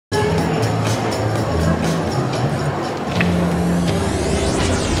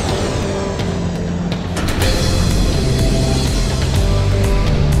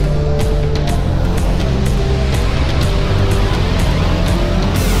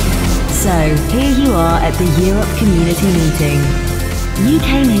So, here you are at the Europe Community Meeting. You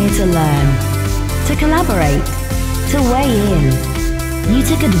came here to learn, to collaborate, to weigh in. You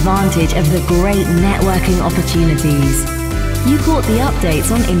took advantage of the great networking opportunities. You caught the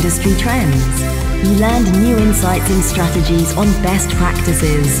updates on industry trends. You learned new insights and strategies on best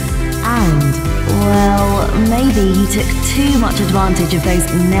practices. And, well, maybe you took too much advantage of those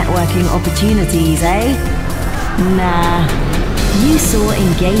networking opportunities, eh? Nah. You saw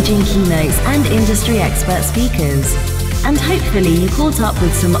engaging keynotes and industry expert speakers. And hopefully you caught up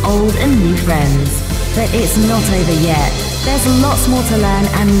with some old and new friends. But it's not over yet. There's lots more to learn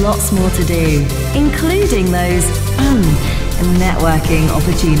and lots more to do, including those, networking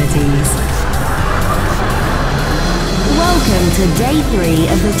opportunities. Welcome to Day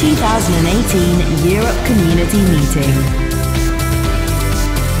 3 of the 2018 Europe Community Meeting.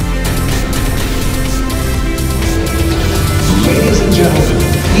 Ladies and gentlemen,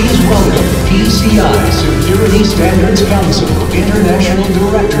 please welcome PCI Security Standards Council International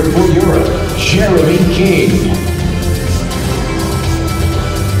Director for Europe, Jeremy King.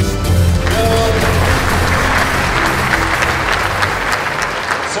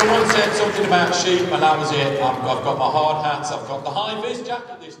 Someone said something about sheep, and that was it. I've got my hard hats, I've got the high-vis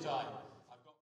jacket this time.